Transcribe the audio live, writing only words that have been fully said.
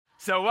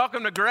So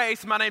welcome to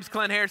Grace. My name's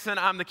Clint Harrison.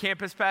 I'm the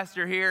campus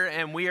pastor here,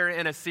 and we are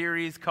in a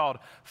series called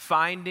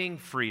Finding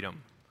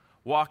Freedom,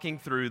 walking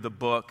through the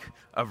book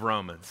of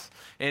Romans.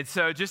 And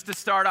so just to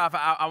start off,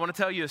 I want to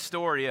tell you a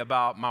story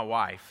about my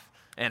wife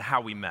and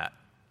how we met.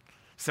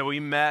 So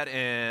we met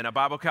in a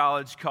Bible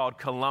college called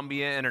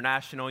Columbia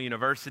International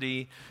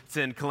University. It's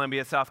in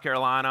Columbia, South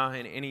Carolina.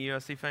 Any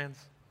USC fans?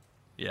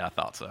 Yeah, I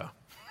thought so.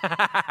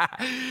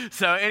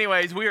 So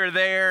anyways, we were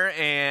there,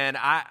 and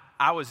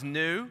I was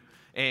new,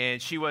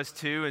 and she was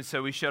too, and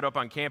so we showed up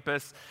on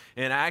campus,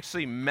 and I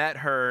actually met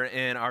her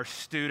in our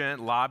student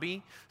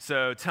lobby.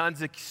 So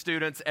tons of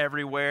students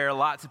everywhere,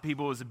 lots of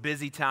people. It was a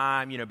busy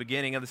time,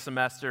 beginning of the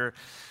semester.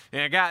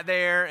 And I got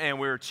there, and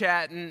we were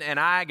chatting, and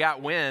I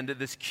got wind that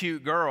this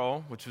cute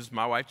girl, which was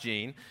my wife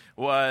Jean,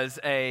 was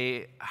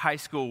a high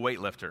school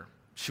weightlifter.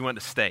 She went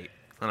to state.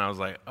 And I was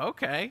like,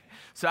 okay.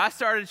 So I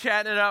started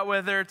chatting it up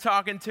with her,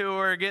 talking to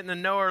her, getting to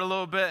know her a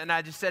little bit. And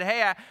I just said,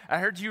 hey, I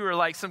heard you were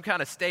like some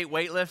kind of state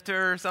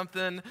weightlifter or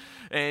something.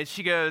 And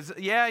she goes,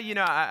 yeah,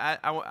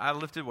 I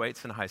lifted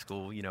weights in high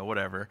school,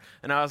 whatever.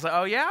 And I was like,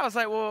 oh, yeah? I was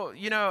like, well,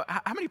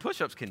 how many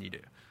push-ups can you do?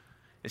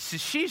 And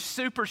she's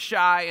super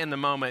shy in the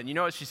moment. You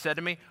know what she said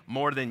to me?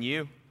 More than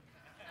you.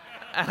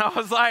 And I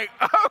was like,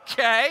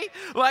 okay,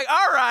 all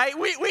right,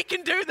 we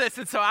can do this.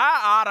 And so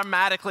I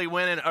automatically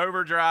went in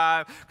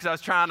overdrive because I was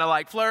trying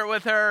to flirt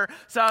with her.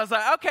 So I was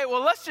like, okay,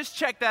 well, let's just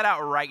check that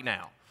out right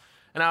now.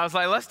 And I was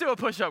like, let's do a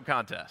push-up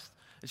contest.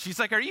 And she's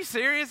like, are you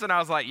serious? And I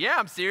was like, yeah,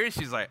 I'm serious.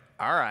 She's like,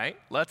 all right,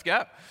 let's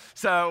go.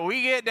 So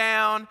we get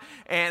down,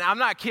 and I'm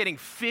not kidding,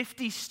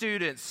 50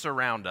 students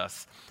surround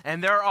us,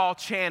 and they're all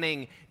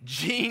chanting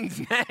Jean's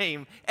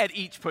name at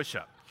each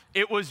push-up.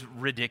 It was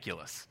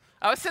ridiculous.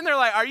 I was sitting there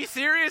like, are you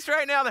serious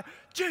right now? They're,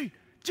 G,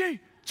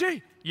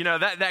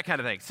 that kind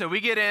of thing. So we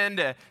get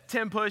into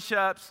 10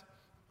 push-ups.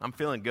 I'm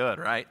feeling good,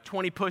 right?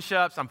 20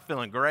 push-ups, I'm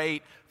feeling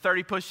great.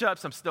 30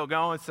 push-ups, I'm still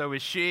going, so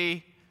is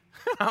she.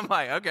 I'm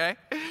like, okay.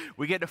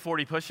 We get to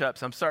 40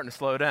 push-ups, I'm starting to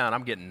slow down.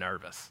 I'm getting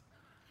nervous,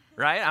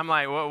 right? I'm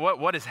like,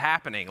 what is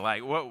happening?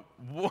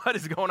 What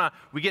is going on?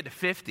 We get to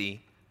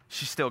 50,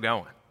 she's still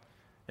going.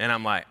 And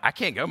I'm like, I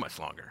can't go much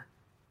longer.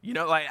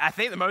 I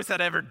think the most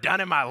I'd ever done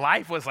in my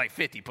life was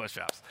 50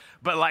 push-ups.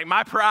 But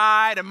my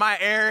pride and my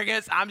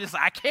arrogance, I'm just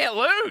I can't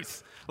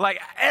lose.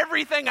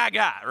 Everything I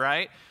got,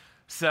 right?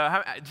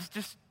 So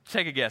just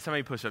take a guess. How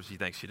many push-ups do you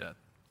think she did?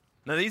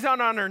 Now, these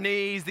aren't on her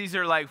knees. These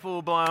are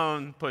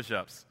full-blown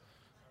push-ups.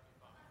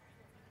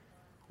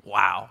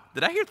 Wow.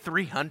 Did I hear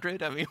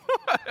 300? I mean,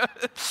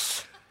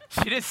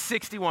 she did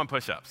 61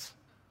 push-ups.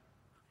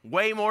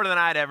 Way more than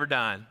I'd ever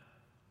done.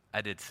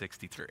 I did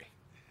 63.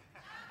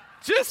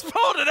 Just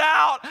pulled it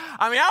out.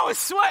 I mean, I was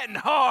sweating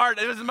hard.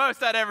 It was the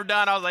most I'd ever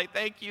done. I was like,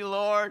 thank you,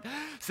 Lord.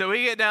 So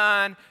we get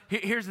done.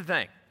 Here's the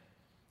thing.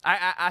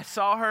 I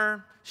saw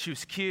her. She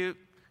was cute.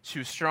 She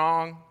was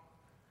strong.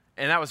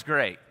 And that was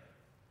great.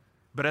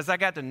 But as I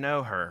got to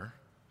know her,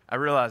 I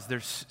realized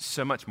there's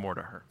so much more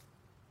to her.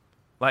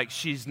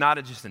 She's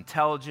not just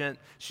intelligent.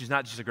 She's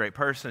not just a great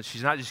person.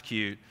 She's not just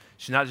cute.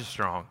 She's not just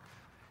strong.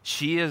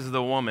 She is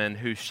the woman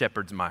who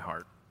shepherds my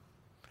heart.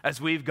 As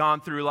we've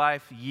gone through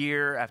life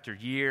year after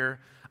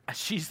year,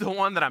 she's the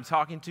one that I'm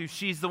talking to.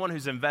 She's the one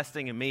who's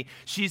investing in me.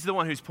 She's the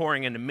one who's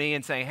pouring into me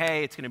and saying,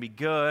 hey, it's going to be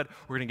good.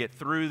 We're going to get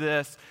through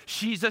this.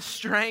 She's a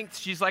strength.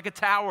 She's like a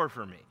tower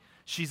for me.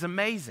 She's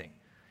amazing.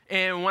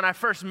 And when I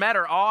first met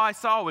her, all I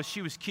saw was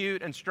she was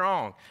cute and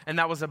strong, and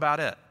that was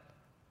about it.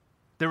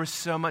 There was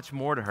so much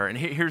more to her. And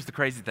here's the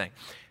crazy thing.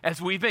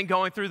 As we've been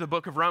going through the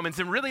book of Romans,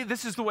 and really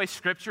this is the way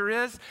Scripture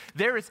is,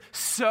 there is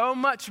so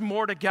much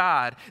more to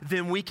God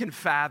than we can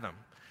fathom.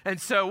 And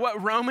so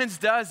what Romans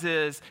does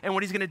is, and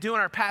what he's going to do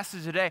in our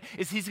passage today,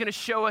 is he's going to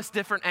show us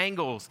different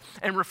angles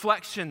and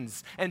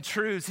reflections and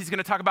truths. He's going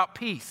to talk about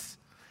peace.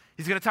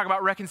 He's going to talk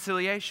about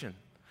reconciliation,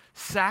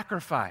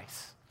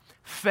 sacrifice,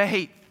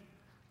 faith.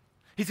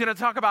 He's going to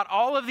talk about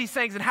all of these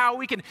things and how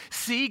we can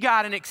see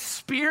God and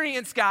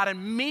experience God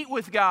and meet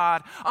with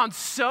God on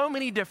so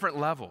many different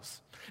levels.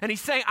 And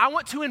he's saying, I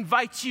want to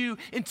invite you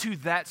into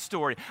that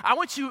story. I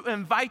want to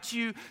invite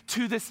you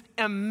to this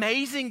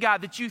amazing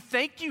God that you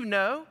think you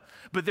know,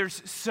 but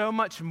there's so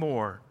much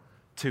more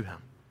to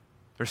him.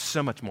 There's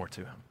so much more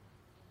to him.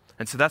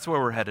 And so that's where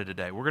we're headed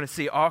today. We're going to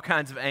see all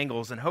kinds of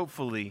angles, and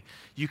hopefully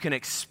you can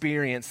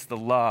experience the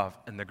love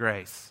and the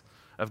grace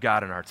of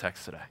God in our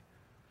text today.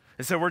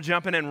 And so we're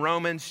jumping in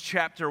Romans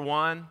chapter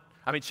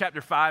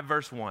 5,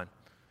 verse 1.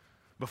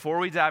 Before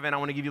we dive in, I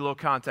want to give you a little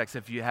context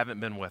if you haven't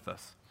been with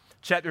us.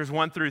 Chapters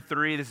 1 through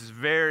 3, this is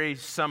very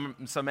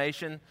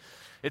summation.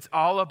 It's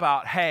all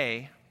about,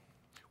 hey,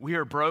 we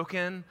are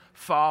broken,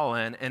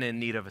 fallen, and in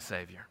need of a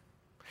Savior.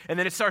 And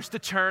then it starts to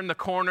turn the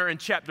corner in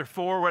chapter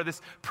 4 where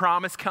this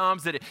promise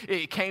comes that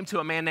it came to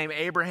a man named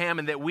Abraham,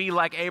 and that we,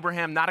 like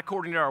Abraham, not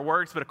according to our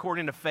works, but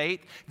according to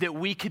faith, that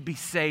we could be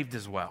saved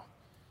as well,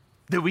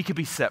 that we could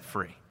be set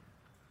free.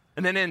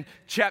 And then in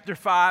chapter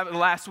 5,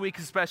 last week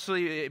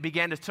especially, it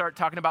began to start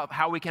talking about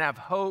how we can have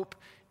hope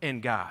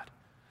in God.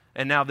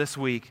 And now this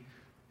week,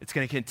 it's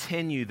going to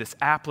continue this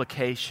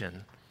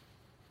application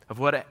of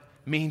what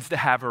means to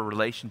have a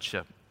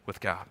relationship with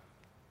God.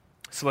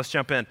 So let's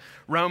jump in.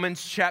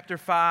 Romans chapter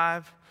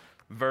 5,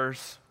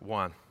 verse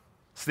 1.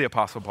 It's the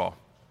Apostle Paul.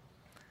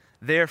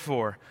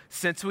 Therefore,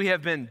 since we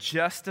have been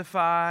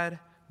justified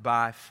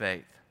by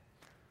faith.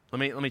 Let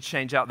me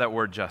change out that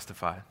word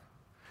justified.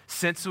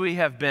 Since we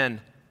have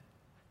been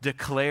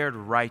declared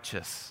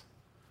righteous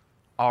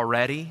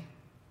already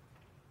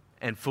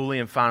and fully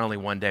and finally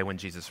one day when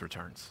Jesus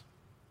returns.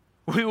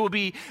 We will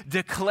be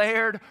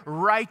declared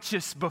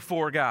righteous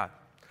before God.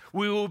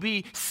 We will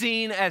be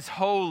seen as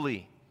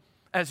holy,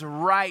 as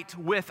right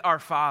with our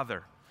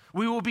Father.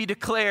 We will be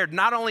declared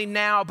not only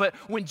now, but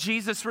when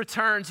Jesus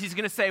returns, he's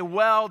going to say,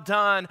 well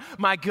done,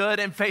 my good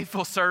and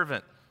faithful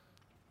servant.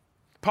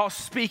 Paul's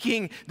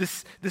speaking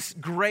this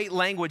great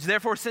language.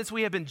 Therefore, since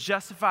we have been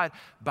justified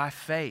by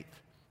faith,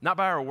 not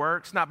by our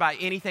works, not by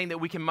anything that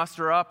we can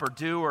muster up or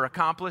do or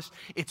accomplish,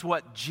 it's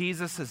what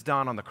Jesus has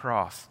done on the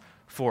cross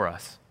for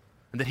us,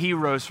 and that he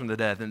rose from the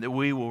dead, and that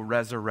we will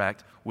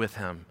resurrect with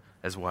him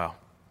as well.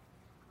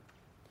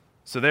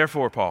 So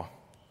therefore, Paul,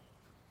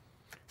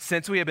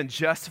 since we have been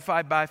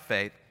justified by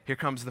faith, here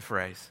comes the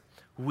phrase,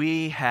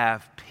 we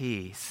have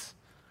peace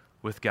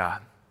with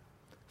God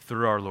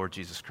through our Lord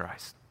Jesus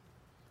Christ.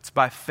 It's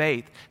by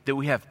faith that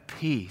we have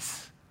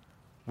peace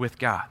with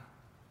God.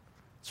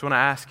 So when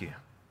I ask you,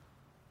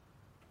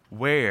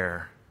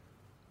 where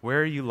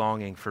are you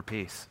longing for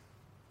peace?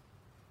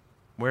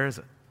 Where is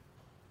it?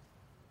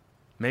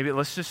 Maybe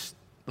let's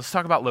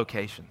talk about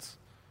locations.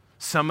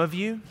 Some of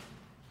you,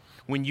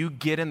 when you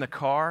get in the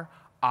car,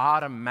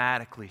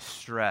 automatically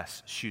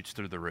stress shoots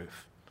through the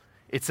roof.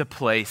 It's a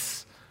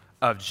place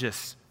of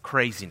just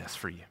craziness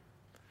for you.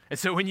 And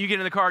so when you get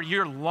in the car,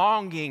 you're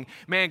longing,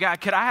 man, God,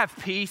 could I have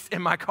peace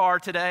in my car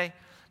today?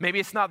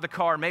 Maybe it's not the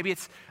car. Maybe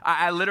it's,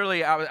 I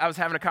was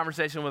having a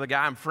conversation with a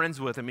guy, I'm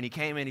friends with him, and he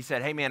came in, he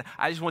said, hey man,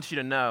 I just want you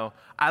to know,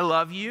 I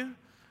love you,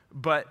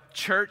 but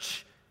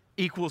church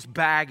equals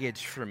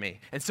baggage for me.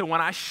 And so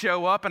when I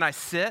show up and I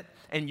sit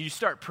and you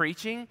start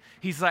preaching,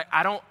 he's like,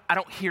 I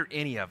don't hear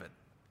any of it.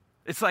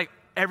 It's like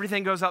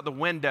everything goes out the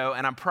window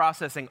and I'm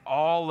processing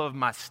all of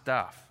my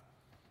stuff.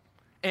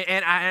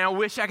 And I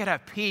wish I could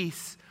have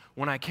peace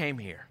when I came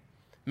here.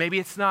 Maybe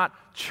it's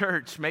not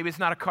church, maybe it's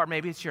not a car,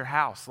 maybe it's your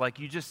house. Like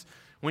you just,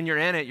 when you're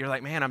in it, you're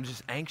like, man, I'm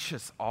just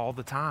anxious all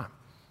the time.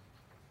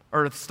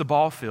 Or it's the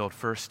ball field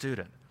for a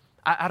student.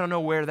 I don't know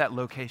where that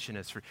location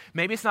is for.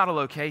 Maybe it's not a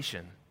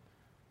location.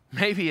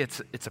 Maybe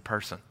it's a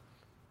person.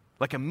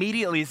 Like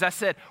immediately, as I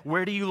said,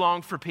 where do you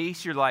long for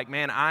peace? You're like,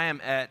 man, I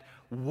am at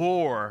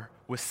war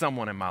with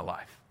someone in my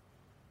life.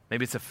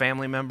 Maybe it's a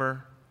family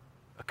member,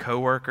 a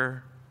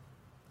coworker,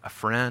 a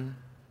friend,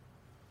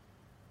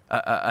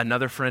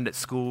 another friend at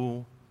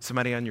school,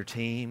 somebody on your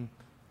team.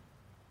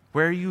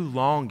 Where are you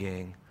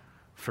longing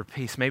for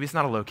peace? Maybe it's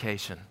not a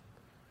location.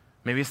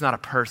 Maybe it's not a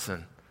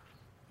person.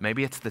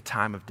 Maybe it's the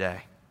time of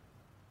day.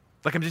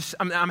 Like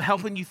I'm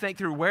helping you think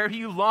through, where are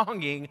you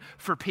longing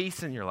for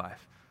peace in your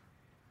life?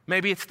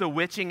 Maybe it's the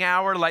witching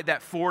hour, like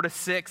that 4 to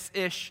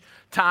 6-ish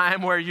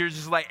time where you're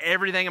just like,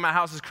 everything in my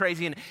house is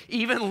crazy. And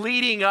even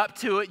leading up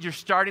to it, you're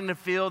starting to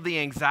feel the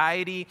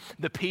anxiety.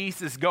 The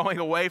peace is going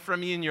away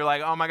from you. And you're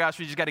like, oh my gosh,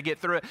 we just got to get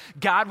through it.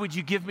 God, would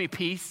you give me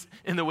peace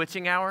in the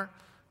witching hour?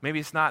 Maybe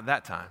it's not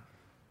that time.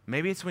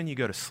 Maybe it's when you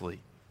go to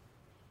sleep.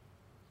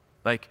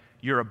 Like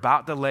you're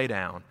about to lay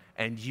down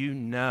and you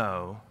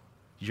know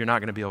you're not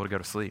going to be able to go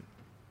to sleep.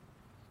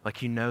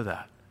 Like you know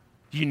that.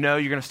 You know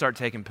you're going to start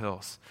taking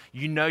pills.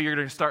 You know you're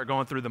going to start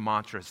going through the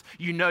mantras.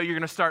 You know you're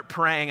going to start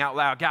praying out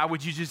loud. God,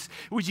 would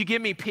you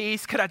give me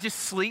peace? Could I just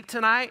sleep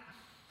tonight?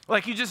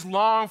 Like you just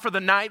long for the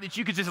night that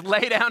you could just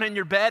lay down in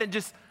your bed and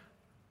just,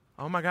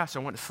 oh my gosh, I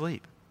went to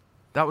sleep.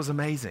 That was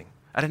amazing.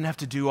 I didn't have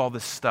to do all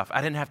this stuff.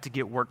 I didn't have to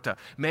get worked up.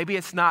 Maybe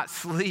it's not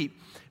sleep.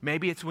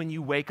 Maybe it's when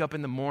you wake up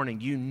in the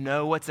morning, you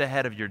know what's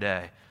ahead of your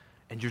day,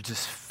 and you're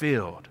just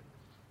filled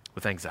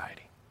with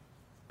anxiety,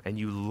 and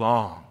you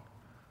long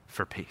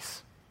for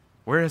peace.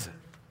 Where is it?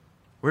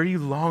 Where are you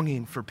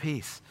longing for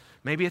peace?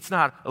 Maybe it's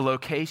not a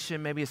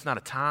location. Maybe it's not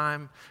a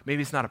time.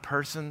 Maybe it's not a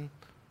person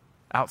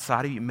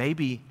outside of you.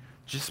 Maybe,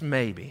 just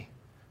maybe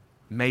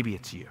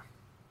it's you.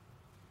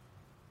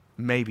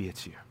 Maybe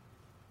it's you.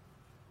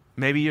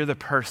 Maybe you're the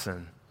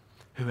person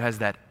who has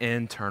that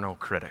internal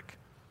critic.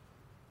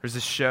 There's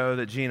this show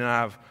that Gina and I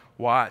have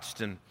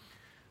watched, and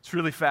it's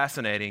really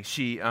fascinating.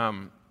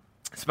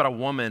 It's about a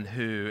woman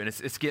who, and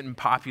it's getting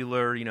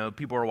popular, you know,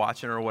 people are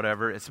watching her or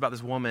whatever. It's about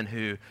this woman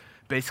who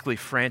basically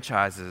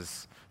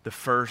franchises the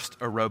first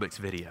aerobics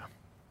video.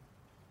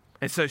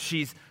 And so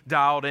she's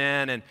dialed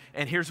in,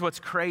 and here's what's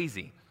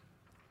crazy.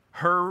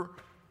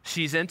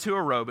 She's into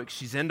aerobics,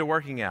 she's into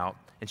working out,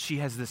 and she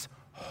has this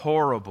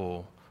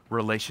horrible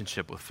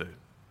relationship with food.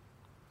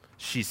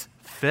 She's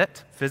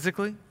fit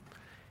physically,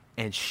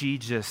 and she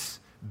just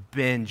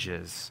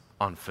binges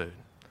on food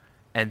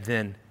and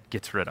then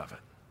gets rid of it.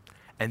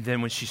 And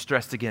then when she's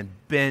stressed again,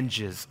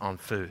 binges on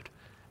food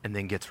and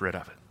then gets rid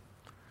of it.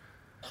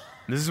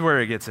 And this is where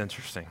it gets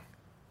interesting.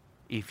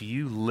 If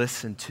you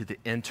listen to the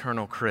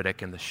internal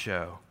critic in the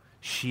show,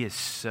 she is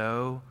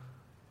so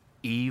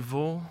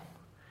evil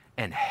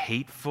and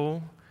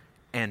hateful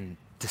and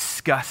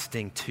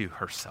disgusting to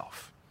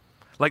herself.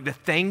 Like the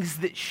things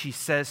that she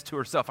says to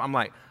herself, I'm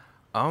like,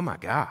 oh my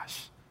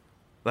gosh.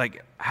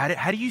 Like,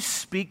 how do you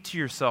speak to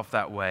yourself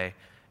that way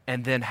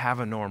and then have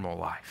a normal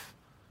life?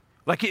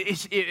 Like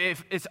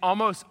it's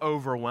almost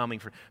overwhelming.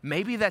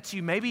 Maybe that's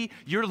you. Maybe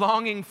you're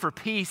longing for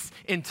peace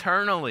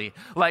internally.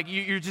 Like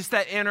you're just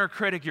that inner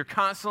critic. You're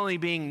constantly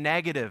being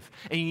negative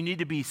and you need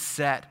to be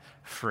set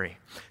free.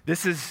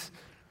 This is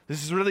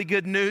really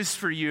good news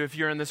for you if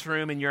you're in this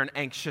room and you're an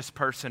anxious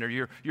person, or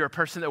you're a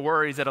person that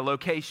worries at a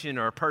location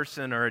or a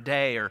person or a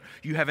day, or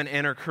you have an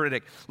inner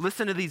critic.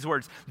 Listen to these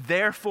words.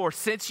 Therefore,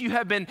 since you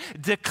have been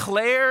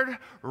declared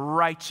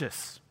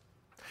righteous,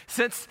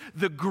 since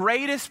the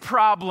greatest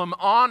problem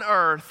on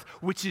earth,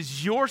 which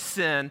is your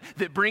sin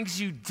that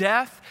brings you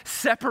death,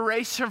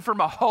 separation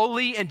from a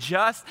holy and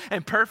just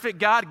and perfect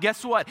God,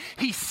 guess what?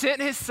 He sent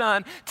his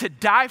son to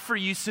die for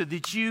you so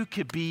that you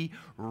could be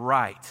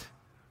right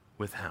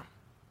with him.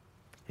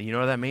 And you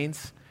know what that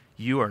means?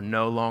 You are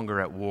no longer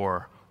at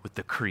war with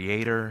the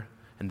creator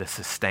and the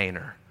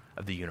sustainer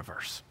of the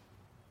universe.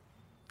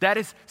 That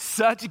is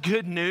such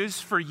good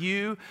news for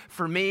you,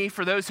 for me,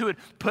 for those who would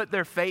put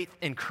their faith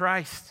in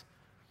Christ.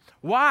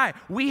 Why?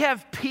 We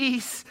have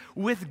peace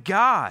with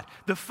God.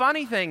 The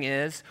funny thing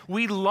is,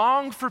 we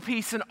long for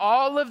peace in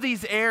all of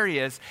these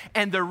areas,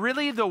 and the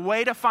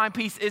way to find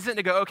peace isn't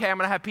to go, okay, I'm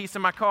going to have peace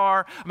in my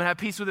car, I'm going to have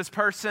peace with this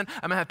person,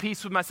 I'm going to have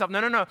peace with myself.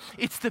 No.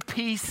 It's the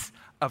peace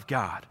of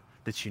God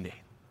that you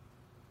need.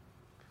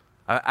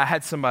 I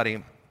had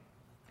somebody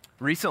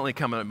recently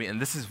come up to me, and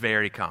this is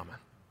very common.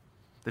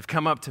 They've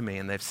come up to me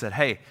and they've said,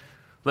 hey,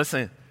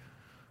 listen,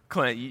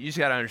 Clint, you just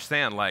got to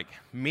understand, like,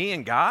 me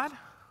and God,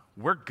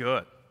 we're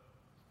good.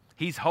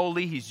 He's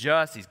holy, he's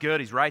just, he's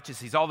good, he's righteous,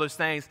 he's all those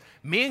things.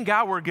 Me and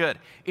God, we're good.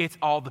 It's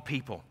all the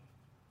people.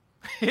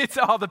 It's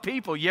all the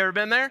people. You ever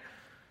been there?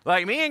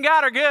 Like, me and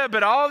God are good,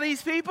 but all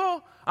these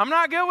people, I'm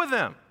not good with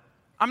them.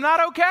 I'm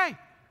not okay.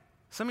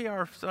 Some of you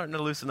are starting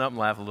to loosen up and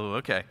laugh a little.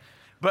 Okay.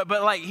 But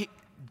like,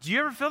 do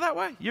you ever feel that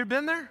way? You ever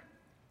been there?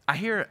 I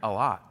hear it a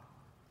lot.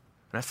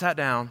 And I sat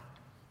down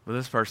with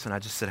this person. I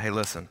just said, hey,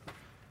 listen,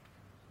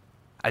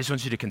 I just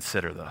want you to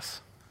consider this.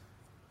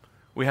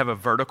 We have a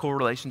vertical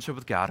relationship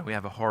with God, and we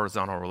have a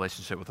horizontal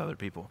relationship with other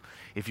people.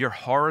 If your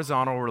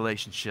horizontal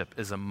relationship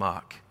is a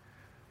muck,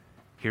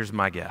 here's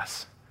my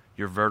guess.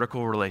 Your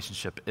vertical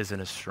relationship isn't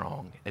as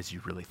strong as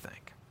you really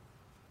think.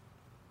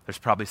 There's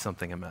probably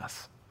something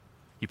amiss.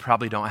 You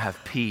probably don't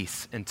have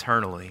peace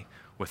internally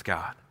with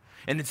God.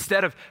 And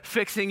instead of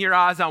fixing your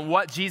eyes on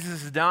what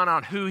Jesus has done,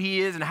 on who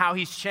he is and how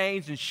he's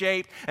changed and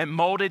shaped and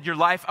molded your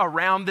life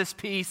around this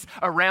peace,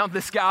 around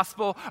this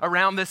gospel,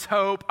 around this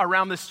hope,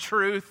 around this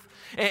truth,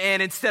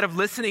 and instead of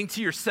listening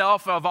to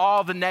yourself of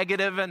all the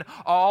negative and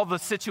all the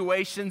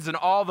situations and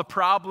all the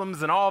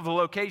problems and all the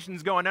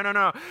locations going,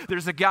 no.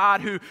 There's a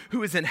God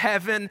who is in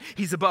heaven.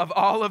 He's above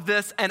all of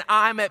this, and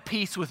I'm at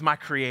peace with my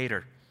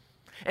Creator.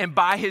 And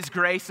by his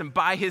grace and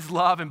by his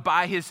love and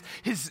by his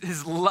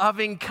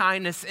loving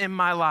kindness in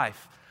my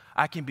life,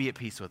 I can be at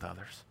peace with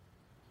others.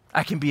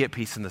 I can be at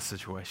peace in this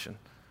situation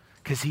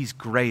because he's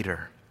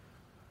greater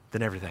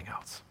than everything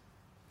else.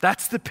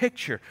 That's the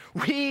picture.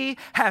 We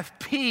have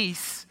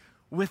peace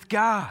with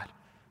God.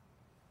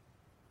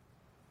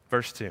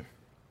 Verse 2.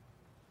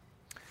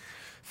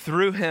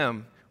 Through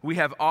him, we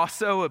have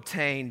also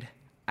obtained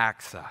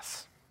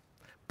access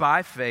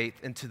by faith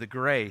into the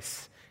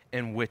grace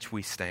in which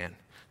we stand.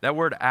 That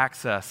word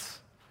access,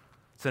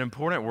 it's an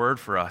important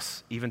word for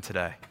us even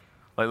today.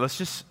 Like, let's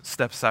just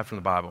step aside from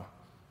the Bible.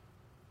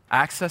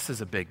 Access is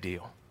a big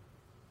deal.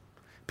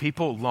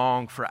 People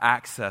long for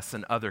access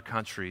in other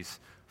countries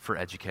for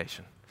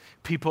education.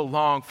 People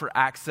long for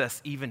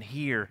access even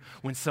here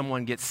when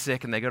someone gets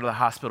sick and they go to the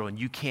hospital and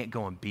you can't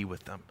go and be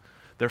with them.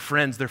 Their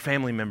friends, their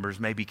family members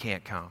maybe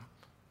can't come.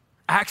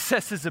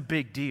 Access is a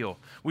big deal.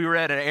 We were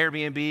at an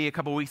Airbnb a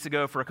couple weeks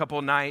ago for a couple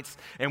of nights,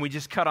 and we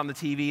just cut on the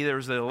TV. There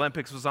was the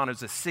Olympics was on. It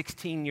was a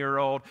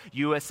 16-year-old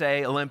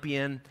USA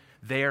Olympian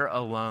there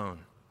alone,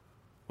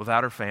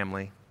 without her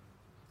family,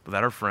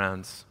 without her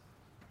friends.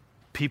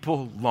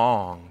 People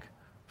long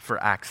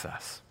for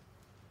access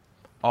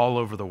all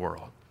over the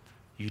world.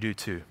 You do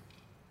too.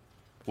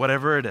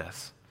 Whatever it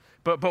is.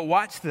 But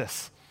watch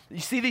this. You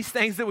see these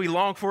things that we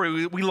long for.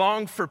 We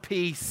long for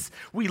peace.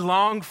 We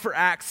long for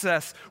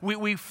access.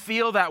 We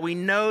feel that. We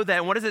know that.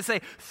 And what does it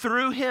say?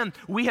 Through him,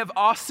 we have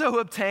also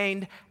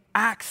obtained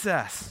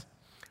access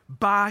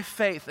by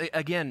faith.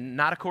 Again,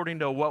 not according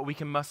to what we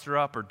can muster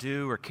up or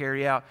do or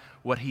carry out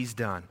what he's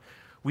done.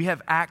 We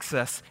have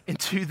access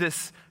into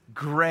this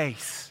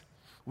grace.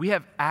 We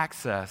have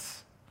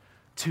access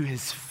to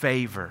his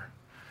favor,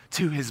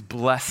 to his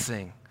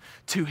blessing,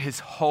 to his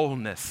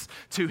wholeness,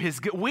 to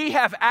his good. We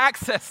have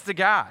access to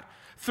God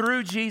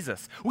through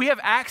Jesus. We have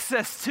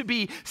access to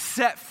be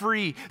set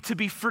free, to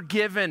be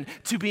forgiven,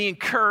 to be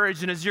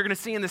encouraged. And as you're going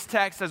to see in this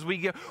text as we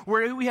go,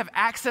 where we have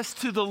access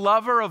to the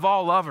lover of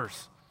all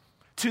lovers,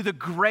 to the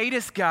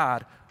greatest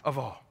God of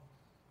all.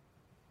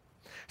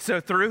 So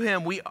through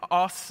him, we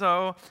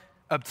also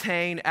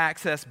obtain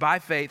access by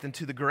faith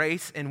into the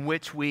grace in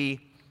which we,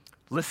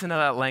 listen to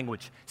that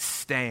language,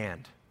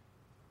 stand.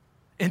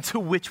 Into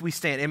which we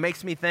stand. It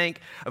makes me think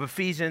of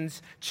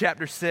Ephesians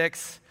chapter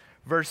 6,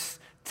 verse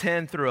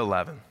 10 through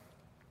 11.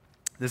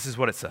 This is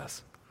what it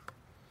says.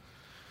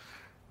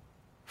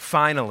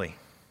 Finally,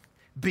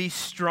 be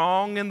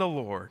strong in the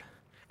Lord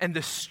and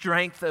the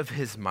strength of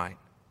his might.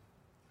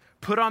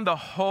 Put on the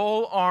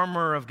whole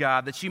armor of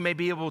God that you may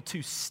be able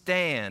to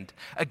stand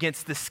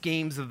against the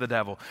schemes of the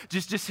devil.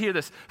 Just hear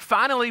this.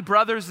 Finally,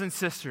 brothers and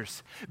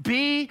sisters,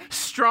 be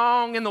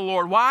strong in the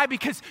Lord. Why?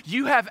 Because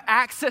you have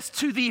access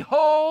to the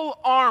whole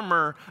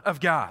armor of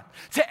God,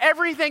 to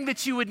everything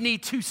that you would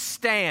need to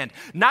stand,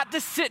 not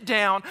to sit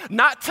down,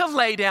 not to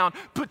lay down,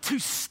 but to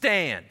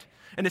stand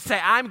and to say,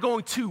 I'm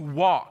going to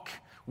walk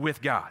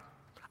with God.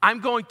 I'm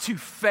going to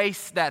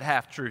face that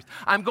half-truth.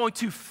 I'm going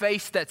to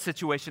face that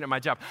situation at my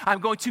job.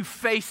 I'm going to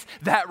face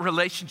that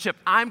relationship.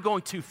 I'm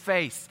going to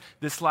face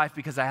this life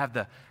because I have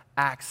the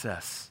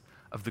access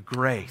of the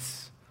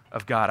grace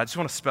of God. I just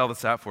want to spell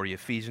this out for you.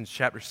 Ephesians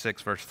chapter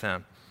 6, verse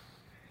 10.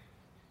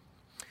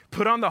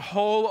 Put on the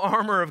whole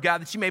armor of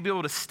God that you may be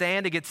able to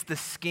stand against the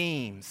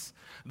schemes,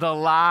 the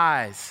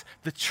lies,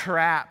 the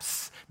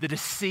traps, the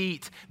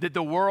deceit that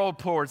the world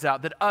pours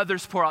out, that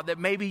others pour out, that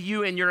maybe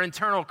you and your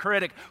internal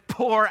critic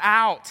pour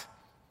out,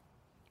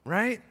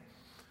 right?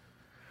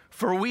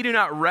 For we do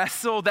not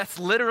wrestle, that's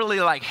literally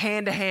like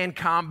hand-to-hand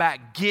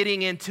combat,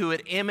 getting into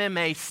it,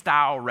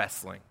 MMA-style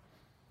wrestling.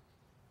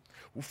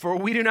 For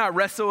we do not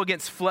wrestle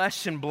against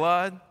flesh and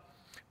blood,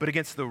 but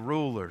against the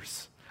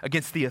rulers,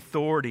 against the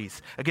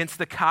authorities, against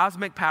the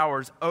cosmic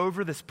powers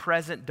over this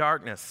present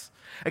darkness,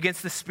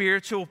 against the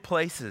spiritual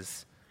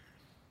places,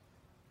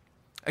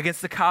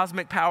 against the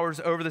cosmic powers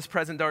over this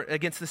present dark,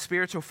 against the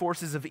spiritual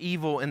forces of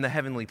evil in the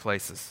heavenly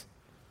places.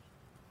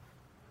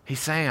 He's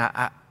saying,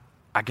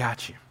 I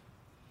got you.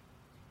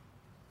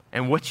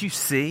 And what you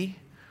see,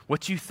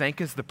 what you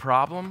think is the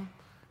problem,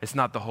 it's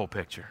not the whole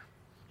picture.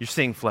 You're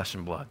seeing flesh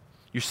and blood.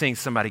 You're seeing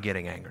somebody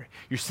getting angry.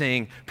 You're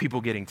seeing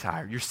people getting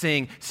tired. You're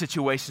seeing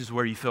situations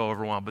where you feel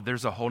overwhelmed, but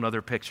there's a whole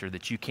other picture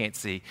that you can't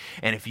see.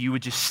 And if you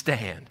would just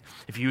stand,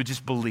 if you would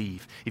just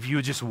believe, if you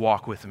would just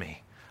walk with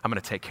me, I'm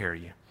going to take care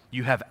of you.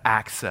 You have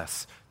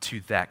access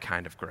to that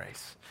kind of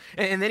grace.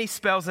 And then he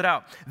spells it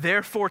out.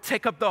 Therefore,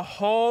 take up the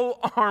whole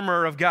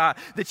armor of God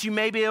that you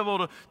may be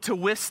able to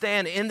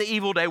withstand in the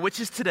evil day, which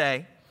is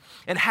today,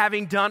 and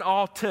having done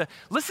all to,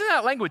 listen to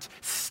that language,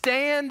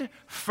 stand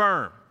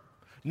firm.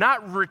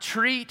 Not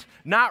retreat,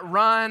 not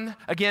run,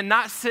 again,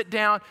 not sit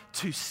down,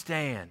 to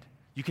stand.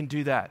 You can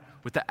do that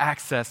with the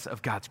access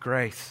of God's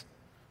grace.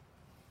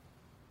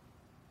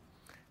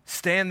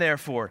 Stand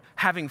therefore,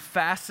 having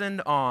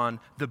fastened on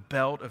the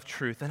belt of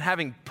truth and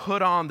having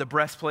put on the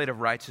breastplate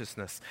of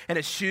righteousness and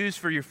its shoes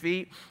for your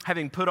feet,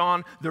 having put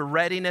on the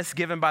readiness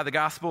given by the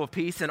gospel of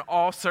peace in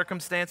all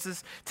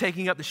circumstances,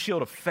 taking up the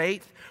shield of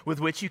faith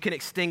with which you can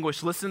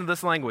extinguish, listen to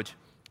this language,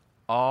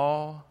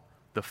 all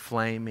the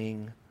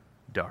flaming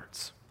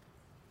darts.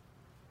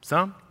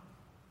 Some,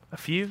 a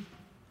few,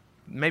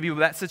 maybe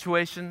that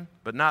situation,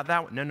 but not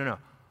that one. No.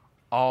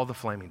 All the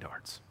flaming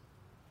darts.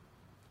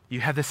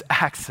 You have this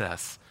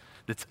access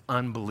that's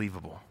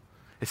unbelievable.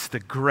 It's the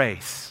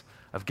grace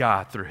of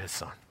God through his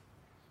Son.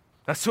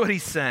 That's what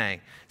he's saying.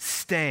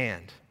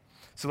 Stand.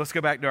 So let's go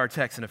back to our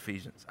text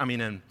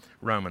in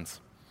Romans.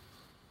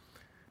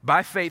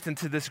 By faith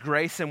into this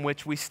grace in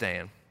which we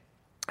stand,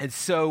 and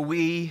so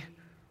we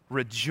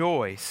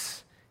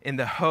rejoice in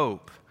the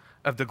hope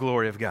of the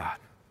glory of God.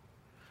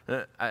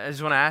 I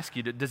just want to ask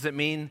you, does it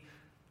mean,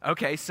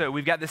 okay, so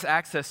we've got this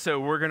access, so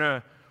we're going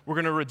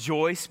to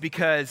rejoice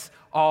because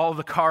all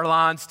the car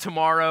lines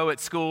tomorrow at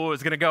school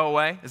is going to go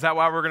away? Is that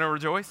why we're going to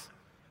rejoice?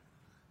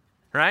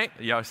 Right?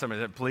 Y'all,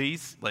 somebody said,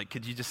 please,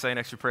 could you just say an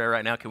extra prayer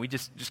right now? Can we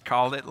just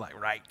call it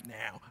right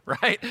now,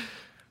 right?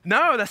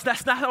 No,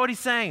 that's not what he's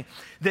saying.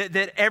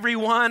 That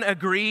everyone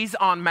agrees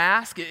en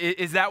masse.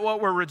 Is that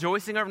what we're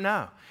rejoicing over?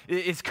 No.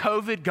 Is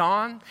COVID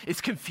gone? Is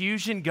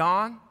confusion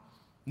gone?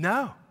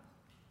 No.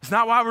 It's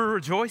not why we're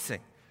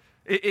rejoicing.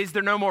 Is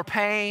there no more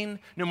pain,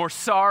 no more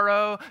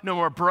sorrow, no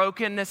more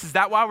brokenness? Is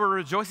that why we're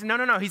rejoicing?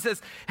 No. He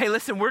says, hey,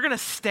 listen, we're going to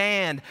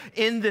stand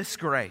in this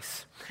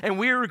grace, and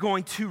we are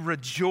going to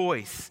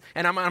rejoice.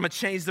 And I'm going to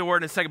change the word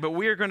in a second, but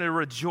we are going to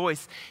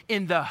rejoice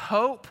in the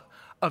hope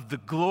of the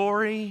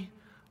glory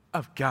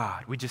of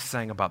God. We just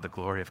sang about the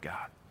glory of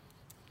God.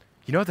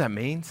 You know what that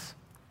means?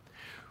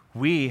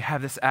 We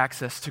have this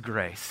access to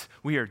grace.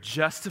 We are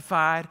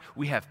justified,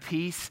 we have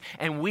peace,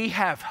 and we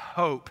have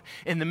hope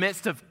in the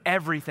midst of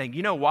everything.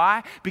 You know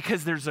why?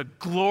 Because there's a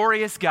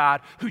glorious God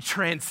who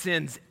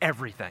transcends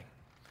everything.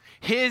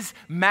 His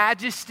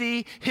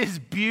majesty, his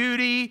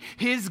beauty,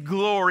 his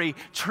glory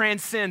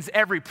transcends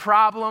every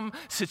problem,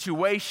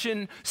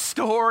 situation,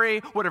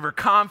 story, whatever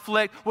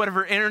conflict,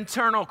 whatever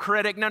internal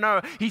critic.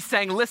 No. He's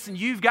saying, listen,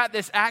 you've got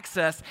this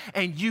access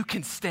and you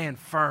can stand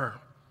firm.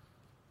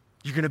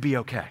 You're going to be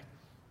okay.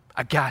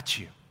 I got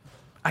you.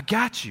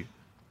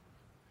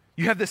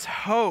 You have this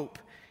hope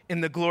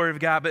in the glory of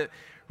God, but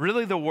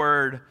really the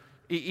word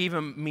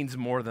even means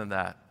more than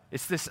that.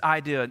 It's this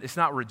idea, it's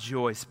not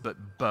rejoice,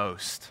 but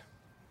boast.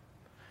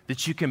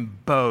 That you can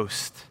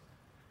boast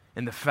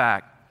in the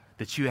fact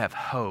that you have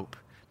hope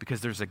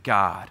because there's a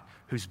God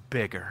who's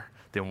bigger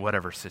than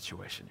whatever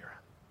situation you're in.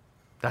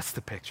 That's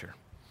the picture.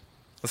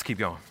 Let's keep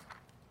going.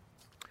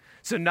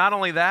 So not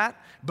only that,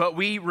 but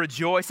we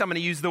rejoice. I'm going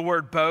to use the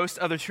word boast.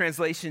 Other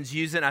translations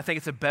use it, and I think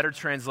it's a better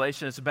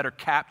translation. It's a better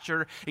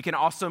capture. It can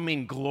also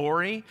mean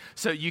glory.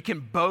 So you can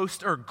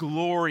boast or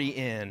glory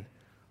in.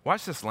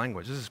 Watch this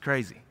language. This is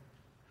crazy.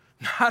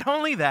 Not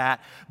only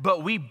that,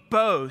 but we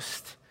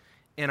boast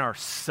in our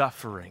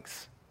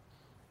sufferings.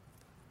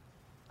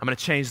 I'm going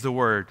to change the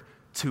word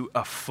to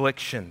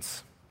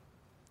afflictions.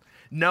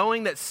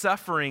 Knowing that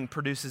suffering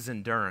produces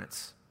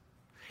endurance,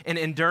 and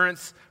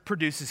endurance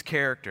produces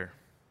character,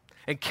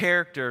 and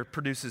character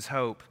produces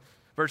hope.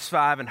 Verse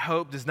 5, and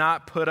hope does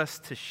not put us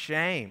to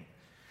shame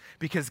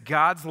because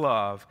God's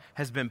love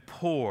has been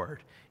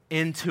poured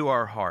into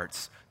our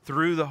hearts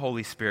through the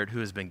Holy Spirit who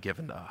has been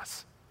given to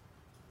us.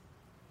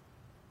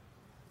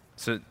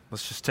 So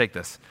let's just take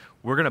this.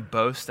 We're going to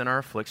boast in our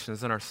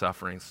afflictions and our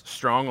sufferings.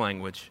 Strong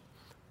language.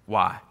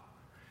 Why?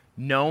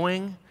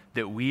 Knowing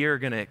that we are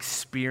going to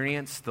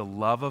experience the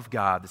love of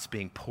God that's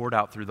being poured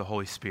out through the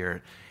Holy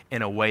Spirit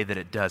in a way that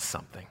it does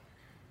something.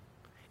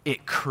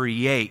 It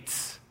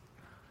creates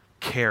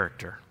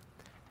character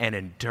and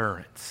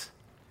endurance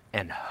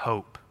and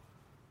hope.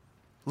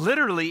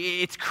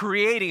 Literally, it's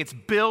creating, it's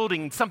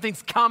building,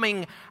 something's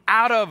coming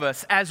out of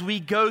us as we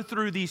go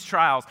through these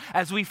trials,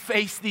 as we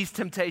face these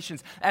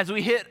temptations, as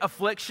we hit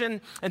affliction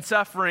and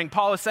suffering.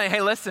 Paul is saying,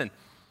 hey, listen,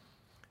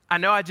 I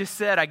know I just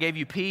said I gave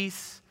you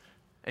peace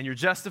and you're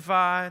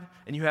justified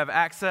and you have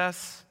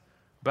access,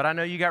 but I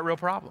know you got real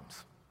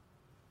problems.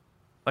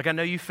 Like, I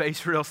know you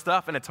face real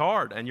stuff and it's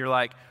hard. And you're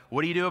like,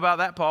 what do you do about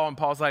that, Paul? And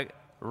Paul's like,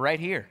 right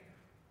here.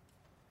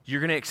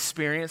 You're going to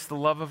experience the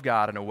love of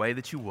God in a way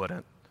that you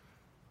wouldn't.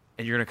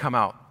 And you're going to come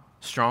out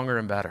stronger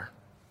and better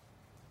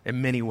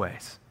in many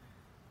ways.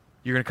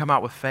 You're going to come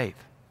out with faith.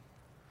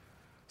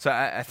 So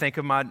I think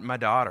of my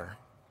daughter.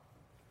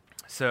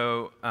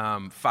 So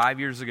 5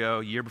 years ago,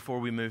 a year before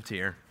we moved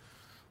here,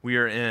 we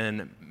are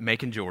in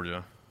Macon,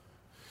 Georgia.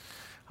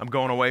 I'm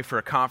going away for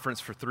a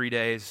conference for 3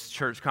 days,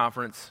 church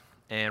conference.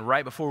 And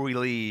right before we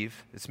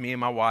leave, it's me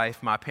and my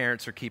wife. My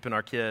parents are keeping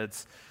our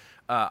kids.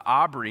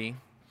 Aubrey,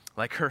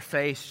 like her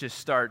face just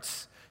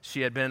starts...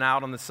 She had been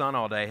out in the sun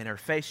all day, and her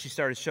face, she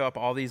started to show up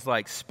all these,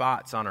 like,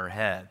 spots on her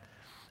head.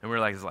 And we were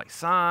like, is it like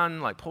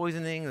sun, like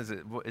poisoning? Is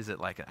it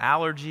like an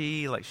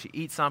allergy? Like she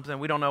eats something?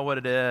 We don't know what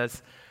it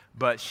is,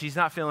 but she's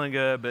not feeling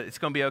good, but it's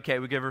going to be okay.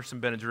 We give her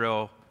some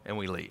Benadryl, and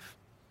we leave.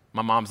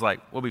 My mom's like,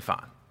 we'll be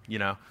fine, you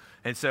know?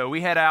 And so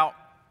we head out,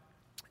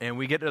 and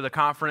we get to the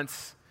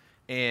conference,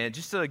 and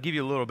just to give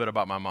you a little bit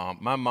about my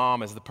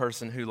mom is the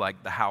person who,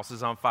 like, the house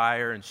is on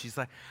fire, and she's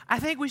like, I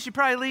think we should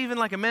probably leave in,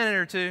 like, a minute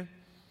or two.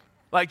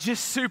 Like,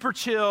 just super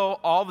chill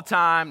all the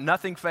time.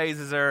 Nothing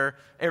phases her.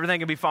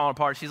 Everything can be falling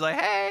apart. She's like,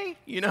 hey,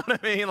 you know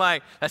what I mean?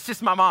 Like, that's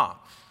just my mom.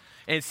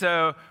 And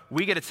so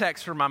we get a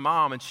text from my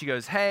mom, and she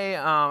goes, hey,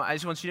 I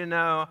just want you to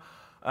know,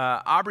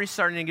 Aubrey's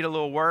starting to get a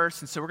little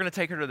worse, and so we're going to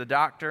take her to the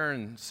doctor.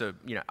 And so,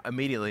 you know,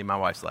 immediately my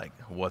wife's like,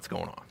 what's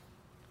going on?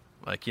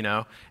 Like, you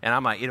know, and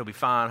I'm like, it'll be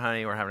fine,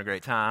 honey. We're having a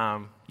great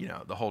time, you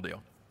know, the whole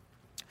deal.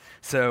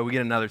 So we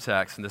get another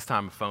text, and this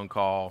time a phone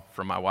call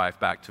from my wife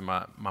back to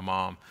my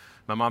mom.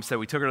 My mom said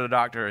we took her to the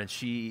doctor, and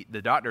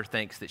the doctor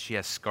thinks that she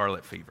has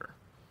scarlet fever.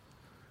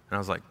 And I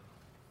was like,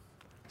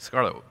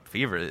 scarlet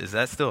fever, is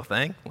that still a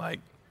thing? Like,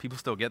 people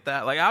still get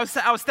that? Like, I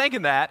was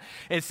thinking that.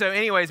 And so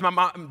anyways, my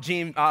mom,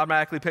 Jean,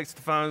 automatically picks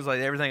the phone, is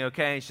like, everything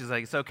okay? And she's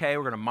like, it's okay.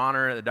 We're going to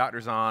monitor it. The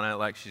doctor's on it.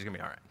 Like, she's going to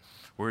be all right.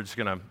 We're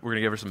going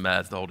to give her some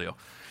meds, the whole deal.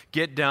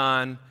 Get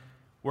done.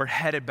 We're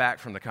headed back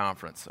from the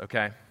conference,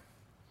 okay?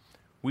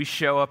 We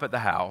show up at the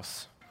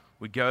house.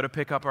 We go to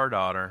pick up our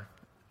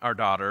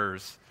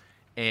daughters.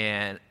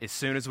 And as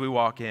soon as we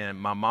walk in,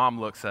 my mom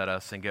looks at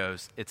us and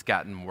goes, it's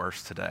gotten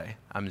worse today.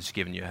 I'm just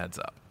giving you a heads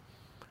up.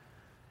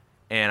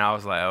 And I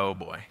was like, oh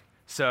boy.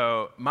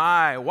 So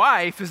my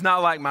wife is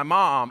not like my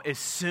mom. As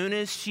soon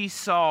as she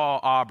saw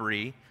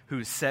Aubrey,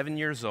 who's 7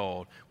 years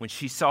old, when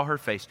she saw her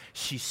face,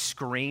 she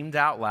screamed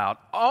out loud,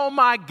 oh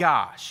my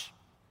gosh.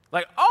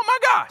 Like, oh my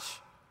gosh,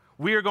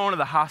 we are going to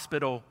the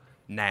hospital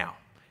now.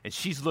 And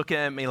she's looking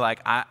at me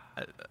like, I'm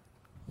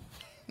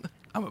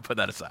going to put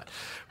that aside.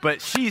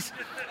 But she's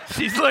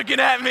looking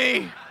at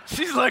me.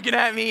 She's looking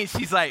at me, and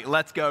she's like,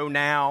 let's go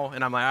now.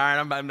 And I'm like,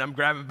 all right, I'm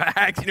grabbing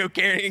bags, you know,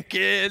 carrying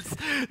kids,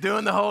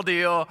 doing the whole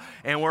deal.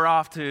 And we're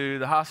off to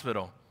the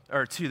hospital,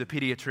 or to the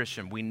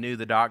pediatrician. We knew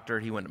the doctor.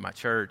 He went to my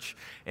church.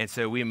 And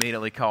so we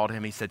immediately called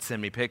him. He said,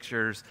 send me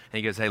pictures. And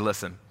he goes, hey,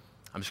 listen,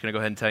 I'm just going to go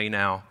ahead and tell you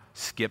now.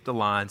 Skip the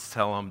lines.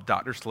 Tell them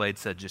Dr. Slade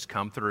said just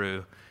come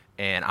through.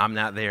 And I'm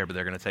not there, but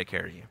they're going to take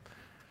care of you.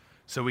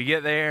 So we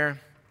get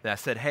there. I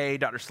said, hey,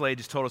 Dr. Slade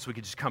just told us we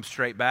could just come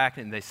straight back.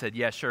 And they said,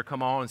 yeah, sure,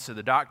 come on. And so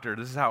the doctor,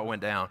 this is how it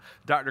went down.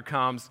 Doctor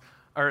comes,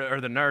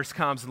 or the nurse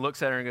comes and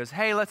looks at her and goes,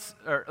 hey,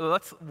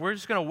 we're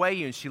just going to weigh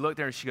you. And she looked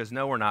at her and she goes,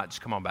 no, we're not. Just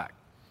come on back.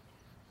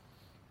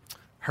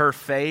 Her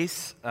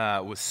face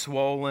was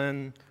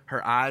swollen,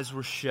 her eyes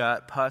were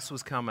shut, pus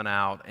was coming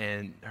out,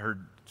 and her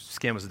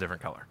skin was a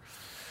different color.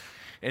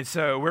 And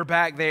so we're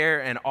back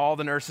there, and all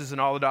the nurses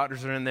and all the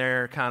doctors are in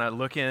there kind of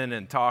looking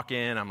and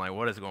talking. I'm like,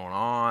 what is going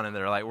on? And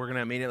they're like, we're going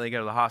to immediately go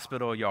to the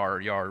hospital. Y'all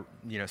are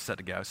set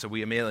to go. So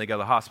we immediately go to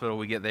the hospital.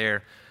 We get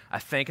there. I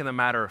think in the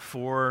matter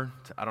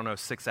of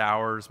 6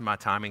 hours, my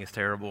timing is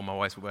terrible. My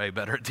wife's way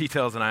better at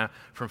details than I am.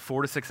 From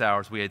 4 to 6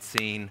 hours, we had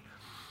seen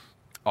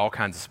all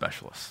kinds of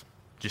specialists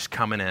just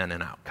coming in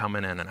and out,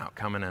 coming in and out,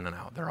 coming in and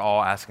out. They're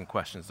all asking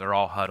questions. They're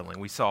all huddling.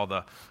 We saw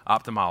the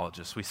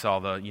ophthalmologist. We saw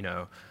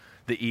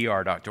the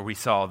ER doctor. We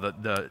saw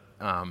the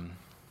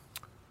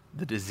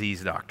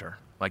disease doctor,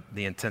 like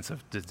the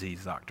intensive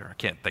disease doctor. I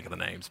can't think of the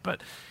names.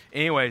 But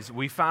anyways,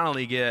 we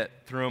finally get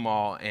through them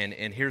all,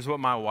 and here's what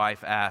my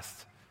wife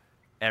asked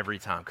every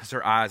time, because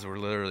her eyes were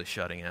literally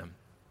shutting in.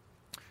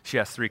 She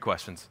asked 3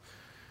 questions.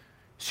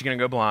 Is she going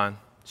to go blind?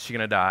 Is she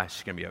going to die? Is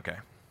she going to be okay?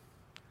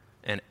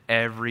 And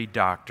every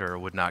doctor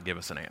would not give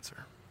us an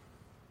answer.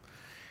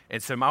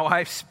 And so my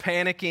wife's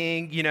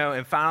panicking,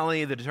 and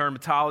finally the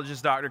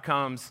dermatologist doctor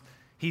comes.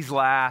 He's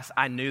last.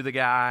 I knew the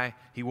guy.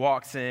 He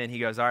walks in. He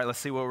goes, all right, let's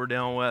see what we're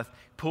dealing with.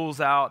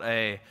 Pulls out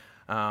a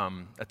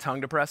tongue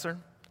depressor,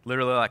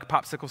 literally like a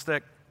popsicle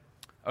stick,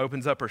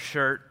 opens up her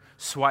shirt,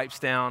 swipes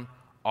down,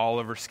 all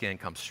of her skin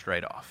comes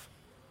straight off.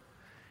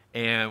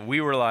 And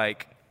we were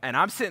like, and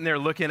I'm sitting there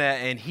looking at,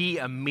 and he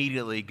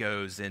immediately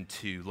goes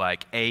into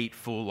like 8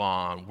 full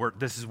on,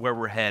 this is where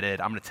we're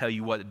headed. I'm going to tell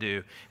you what to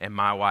do. And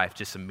my wife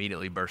just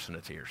immediately burst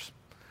into tears.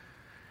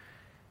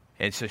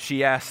 And so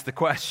she asked the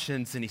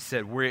questions, and he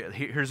said,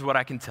 here's what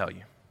I can tell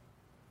you,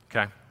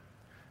 okay?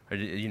 Are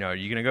you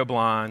going to go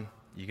blind?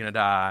 Are you going to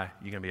die?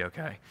 Are you going to be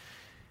okay?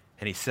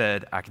 And he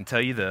said, I can tell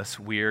you this.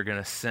 We are going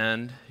to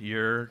send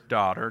your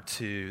daughter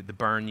to the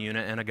burn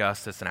unit in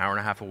Augusta. It's an hour and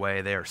a half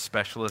away. They are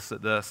specialists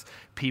at this.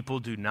 People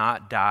do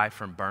not die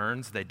from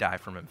burns. They die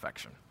from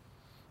infection.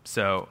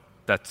 So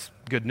that's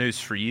good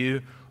news for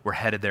you. We're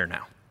headed there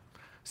now.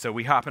 So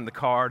we hop in the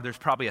car. There's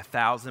probably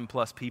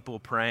 1,000+ people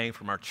praying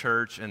from our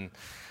church and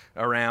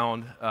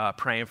around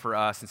praying for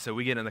us. And so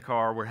we get in the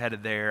car. We're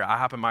headed there. I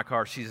hop in my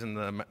car. She's in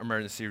the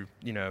emergency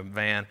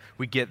van.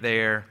 We get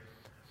there.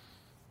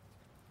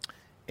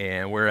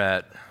 And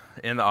we're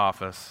in the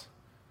office,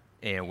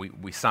 and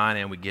we sign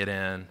in, we get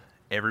in.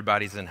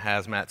 Everybody's in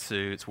hazmat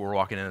suits. We're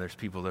walking in, there's